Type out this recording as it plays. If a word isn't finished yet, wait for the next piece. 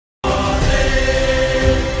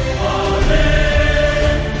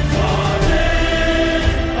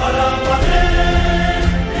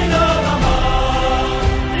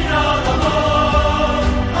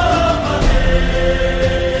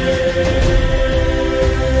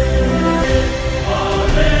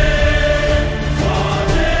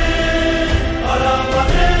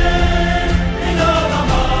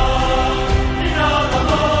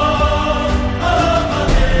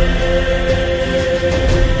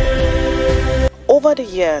Over the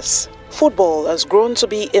years, football has grown to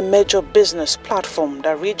be a major business platform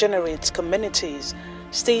that regenerates communities,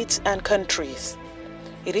 states and countries.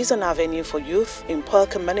 It is an avenue for youth in poor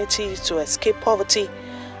communities to escape poverty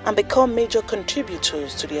and become major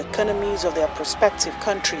contributors to the economies of their prospective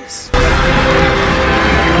countries.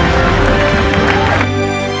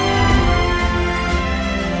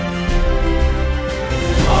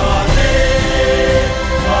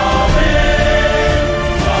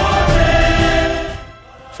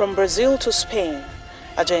 From Brazil to Spain,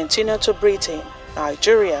 Argentina to Britain,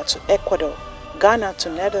 Nigeria to Ecuador, Ghana to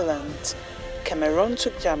Netherlands, Cameroon to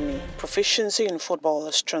Germany, proficiency in football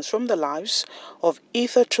has transformed the lives of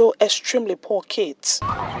hitherto extremely poor kids.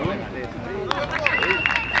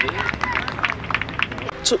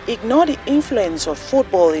 To ignore the influence of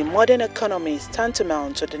football in modern economy is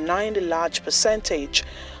tantamount to denying the large percentage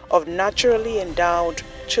of naturally endowed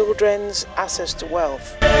children's access to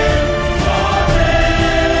wealth.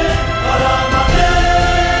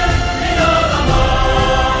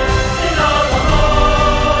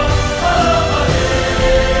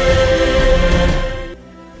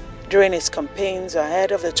 During his campaigns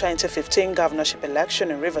ahead of the 2015 governorship election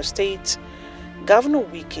in Rivers State, Governor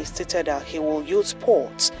Wike stated that he will use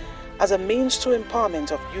sports as a means to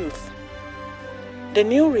empowerment of youth. The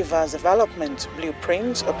new Rivers Development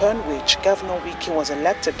Blueprint, upon which Governor Wike was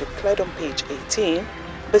elected, declared on page 18,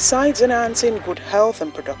 besides enhancing good health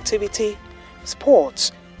and productivity,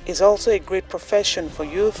 sports is also a great profession for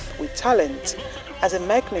youth with talent as a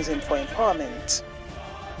mechanism for empowerment.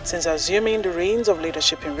 Since assuming the reins of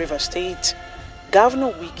leadership in Rivers State,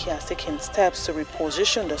 Governor Wike has taken steps to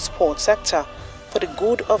reposition the sports sector for the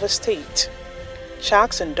good of the state.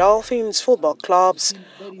 Sharks and Dolphins football clubs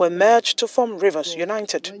were merged to form Rivers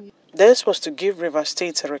United. This was to give Rivers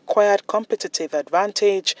State a required competitive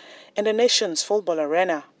advantage in the nation's football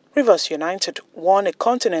arena. Rivers United won a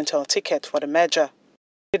continental ticket for the merger.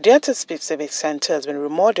 The Delta Civic Center has been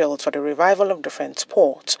remodeled for the revival of different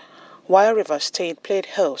sports, while Rivers State played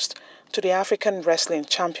host to the African Wrestling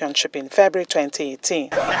Championship in February 2018.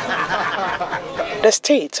 The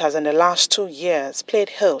state has in the last 2 years played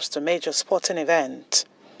host to major sporting events.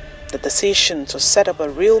 The decision to set up a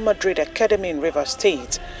Real Madrid Academy in Rivers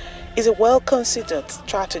State is a well-considered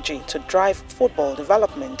strategy to drive football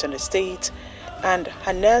development in the state and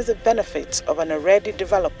harness the benefits of an already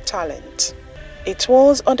developed talent. It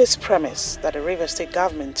was on this premise that the Rivers State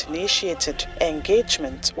government initiated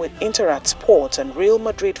engagement with Interact Sports and Real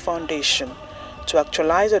Madrid Foundation to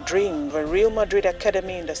actualize a dream of a Real Madrid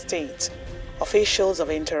Academy in the state. Officials of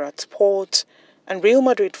Interact Sports and Real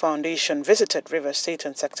Madrid Foundation visited Rivers State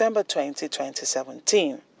in September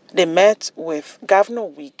 2017. They met with Governor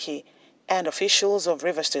Wike and officials of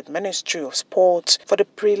Rivers State Ministry of Sports for the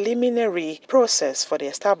preliminary process for the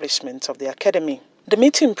establishment of the academy. The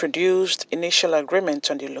meeting produced initial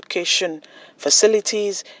agreement on the location,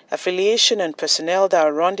 facilities, affiliation and personnel that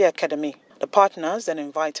will run the academy. The partners then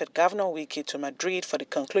invited Governor Wike to Madrid for the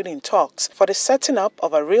concluding talks for the setting up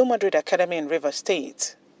of a Real Madrid Academy in Rivers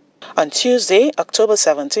State. On Tuesday, October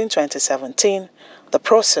 17, 2017, the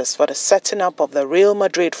process for the setting up of the Real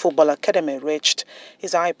Madrid Football Academy reached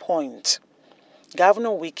its high point. Governor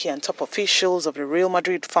Wike and top officials of the Real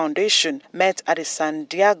Madrid Foundation met at the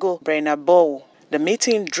Santiago Bernabeu. The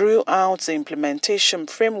meeting drew out the implementation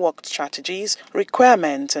framework strategies,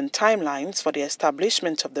 requirements and timelines for the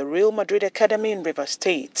establishment of the Real Madrid Academy in Rivers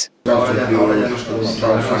State. Finalizing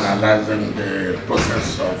the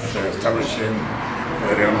process of establishing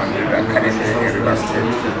the Real Madrid Academy in Rivers State.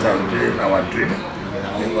 It has been our dream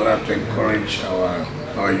in order to encourage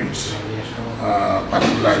our youth.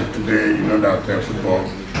 Particularly today, you know that football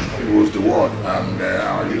rules the world, and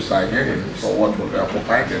our youth are yearning for what will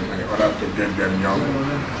occupy them in order to get them young.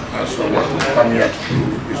 So what we come here to do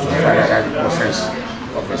is to finalize the process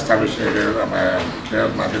of establishing the Real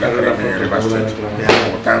Madrid Academy in Rivers State.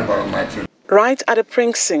 Thank God Almighty. Right at the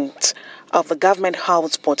precinct of the government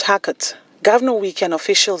house Port Harcourt, Governor Wike and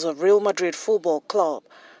officials of Real Madrid Football Club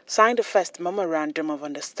signed the first memorandum of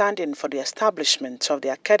understanding for the establishment of the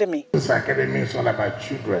academy. This academy is all about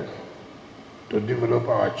children, to develop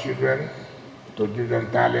our children, to give them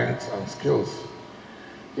talents and skills.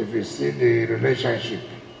 If you see the relationship,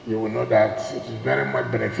 you will know that it is very much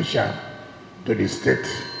beneficial to the state.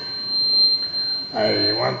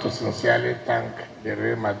 I want to sincerely thank the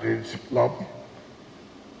Real Madrid Club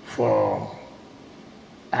for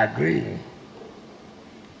agreeing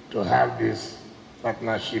to have this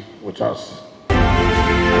partnership with us.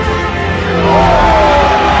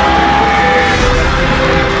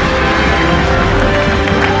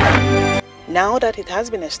 Now that it has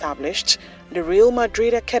been established, the Real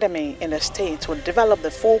Madrid Academy in the state will develop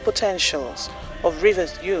the full potentials of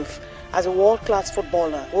Rivers youth as a world-class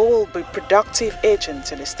footballer who will be productive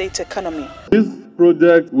agents in the state's economy. This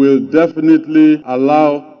project will definitely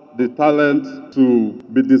allow the talent to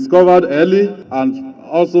be discovered early and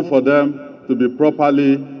also for them to be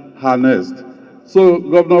properly harnessed. So,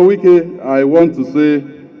 Governor Wike, I want to say,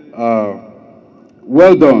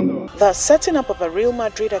 well done. The setting up of a Real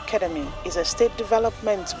Madrid Academy is a state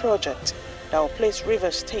development project that will place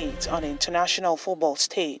Rivers State on the international football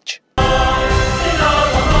stage.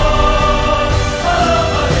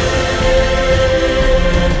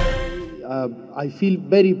 I feel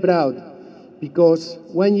very proud because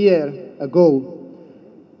 1 year ago,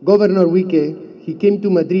 Governor Wike, he came to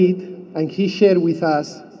Madrid and he shared with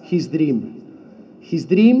us his dream. His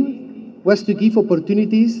dream was to give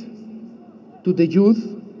opportunities to the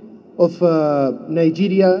youth of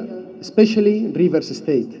Nigeria, especially Rivers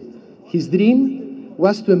State. His dream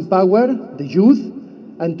was to empower the youth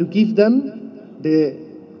and to give them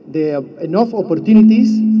enough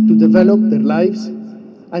opportunities to develop their lives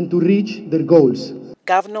and to reach their goals.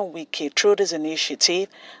 Governor Wike, through this initiative,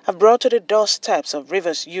 have brought to the doorsteps of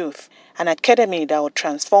Rivers youth an academy that will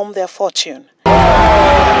transform their fortune,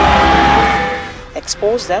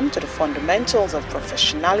 expose them to the fundamentals of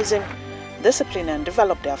professionalism, discipline, and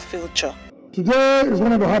develop their future. Today is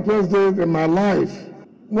one of the happiest days in my life.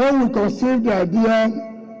 When we conceived the idea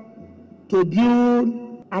to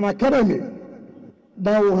build an academy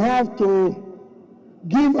that will have to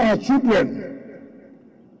give our children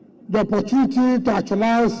the opportunity to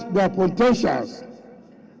actualize their potentials.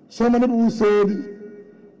 So many people said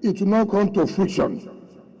it will not come to fruition.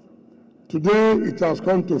 Today it has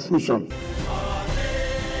come to fruition.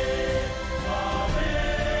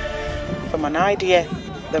 From an idea,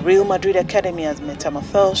 the Real Madrid Academy has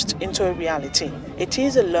metamorphosed into a reality. It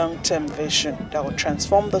is a long-term vision that will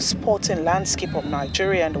transform the sporting landscape of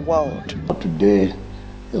Nigeria and the world. Today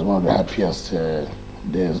is one of the happiest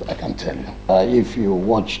days I can tell you. If you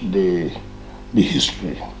watch the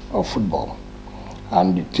history of football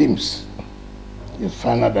and the teams, you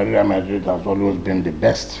find out that Real Madrid has always been the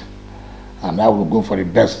best, and I will go for the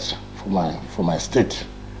best for my state.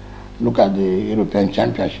 Look at the European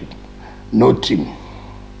Championship. No team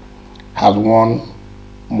has won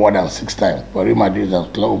more than 6 times, but Real Madrid has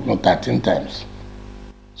won 13 times.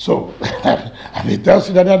 So, and it tells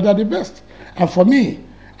you that they're the best. And for me,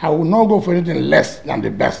 I will not go for anything less than the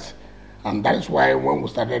best. And that is why when we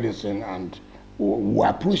started this thing and we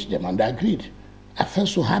approached them and they agreed, I felt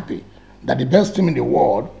so happy that the best team in the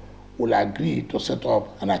world will agree to set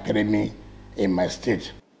up an academy in my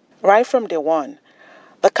state. Right from day one,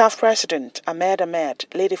 the CAF President, Ahmed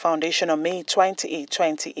laid the foundation on May 28,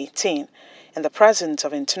 2018, in the presence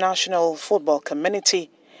of international football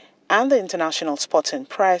community and the international sporting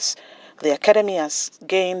press. The academy has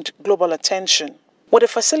gained global attention. With the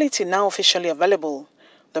facility now officially available,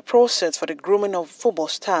 the process for the grooming of football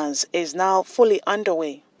stars is now fully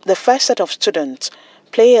underway. The first set of students,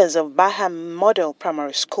 players of Baham Model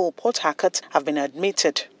Primary School, Port Harcourt, have been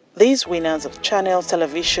admitted. These winners of Channel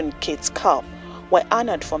Television Kids Cup were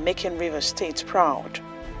honored for making Rivers State proud.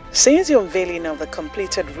 Since the unveiling of the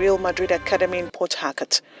completed Real Madrid Academy in Port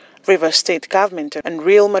Harcourt, Rivers State Government and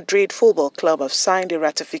Real Madrid Football Club have signed a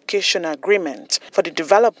ratification agreement for the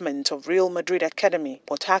development of Real Madrid Academy,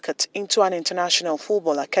 Port Harcourt, into an international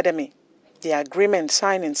football academy. The agreement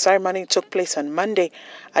signing ceremony took place on Monday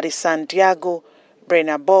at the Santiago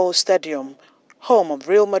Bernabeu Stadium, home of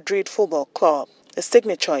Real Madrid Football Club. The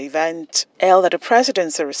signature event held at the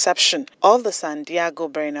presidency reception of the Santiago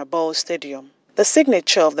Bernabeu Stadium. The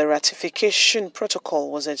signature of the ratification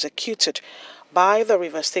protocol was executed by the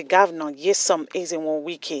Rivers State Governor Nyesom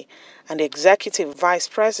Ezenwo-Wike and the Executive Vice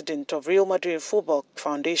President of Real Madrid Football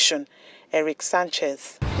Foundation, Eric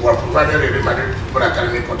Sanchez. We have provided the Real Madrid Football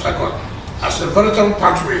Academy Port Harcourt as a veritable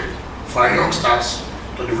pathway for our youngsters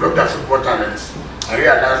to develop their football talents and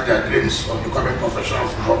realize their dreams of becoming professional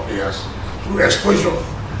football players through exposure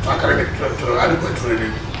to academic to adequate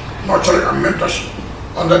training, nurturing and mentorship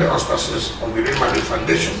under the auspices of the Real Madrid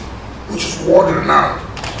Foundation, which is world-renowned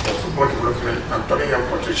for football development and turning young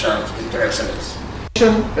potentials into excellence.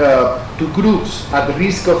 To groups at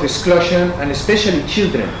risk of exclusion, and especially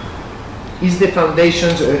children, is the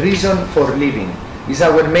Foundation's reason for living, is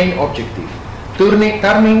our main objective. Turning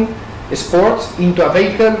sports into a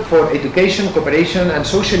vehicle for education, cooperation and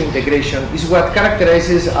social integration is what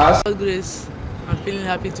characterizes us. God grace, I'm feeling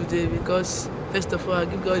happy today because first of all, I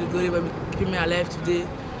give God the glory for keeping me alive today.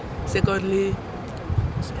 Secondly,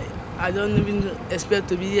 I don't even expect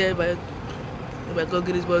to be here by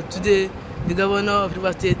God's grace, but today the governor of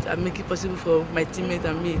River State and make it possible for my teammate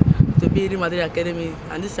and me to be in Madrid Academy.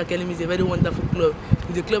 And this academy is a very wonderful club.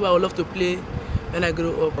 It's a club I would love to play when I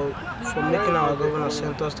grow up. For making our governor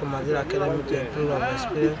send us to Madrid Academy to improve our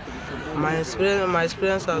experience. My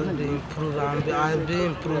experience has been improved, and I've been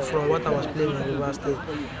improved from what I was playing in River State.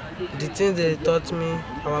 The things they taught me,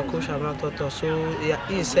 our coach have not taught us. So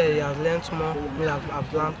he said he has learned more, me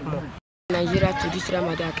I've learned more. Nigeria to this Real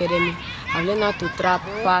Madrid Academy, I've learned how to trap,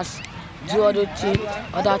 pass, do other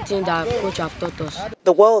things that coach have taught us.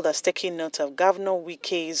 The world has taken note of Governor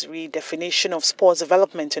Wike's redefinition of sports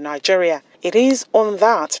development in Nigeria. It is on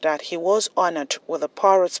that he was honored with the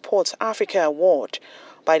Para Sports Africa Award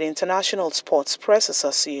by the International Sports Press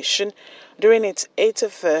Association during its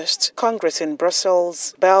 81st Congress in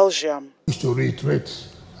Brussels, Belgium. To reiterate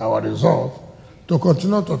our resolve to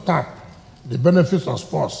continue to tap the benefits of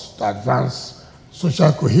sports to advance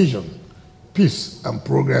social cohesion, peace and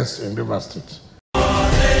progress in River State.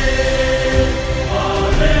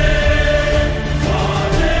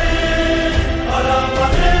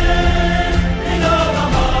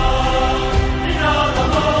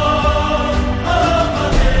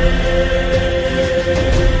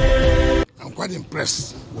 I'm quite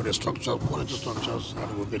impressed with the structure, quality structures,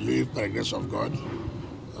 and we believe by the grace of God,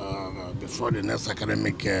 before the next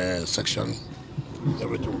academic section,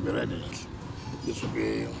 everything will be ready. This will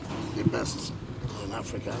be the best in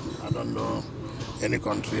Africa. I don't know any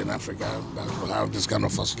country in Africa that will have this kind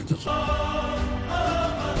of facilities.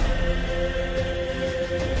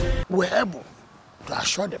 We're able to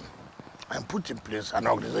assure them and put in place an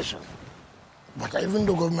organization. But even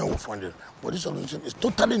the government will fund it, but this organization is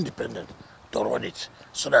totally independent to run it,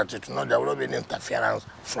 so that there will not be any interference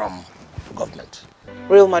from government.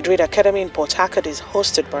 Real Madrid Academy in Port Harcourt is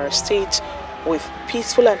hosted by a state with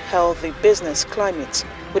peaceful and healthy business climate.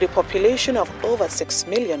 With a population of over 6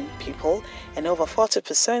 million people and over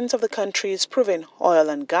 40% of the country's proven oil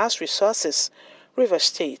and gas resources, River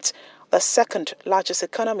State, the second largest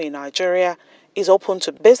economy in Nigeria, is open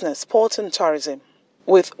to business, sport and tourism.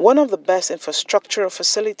 With one of the best infrastructural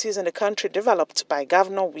facilities in the country developed by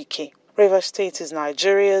Governor Wike, River State is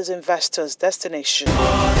Nigeria's investors' destination.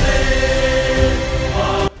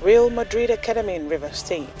 Real Madrid Academy in River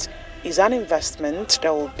State is an investment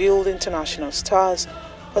that will build international stars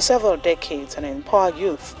for several decades and empower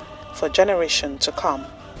youth for generations to come.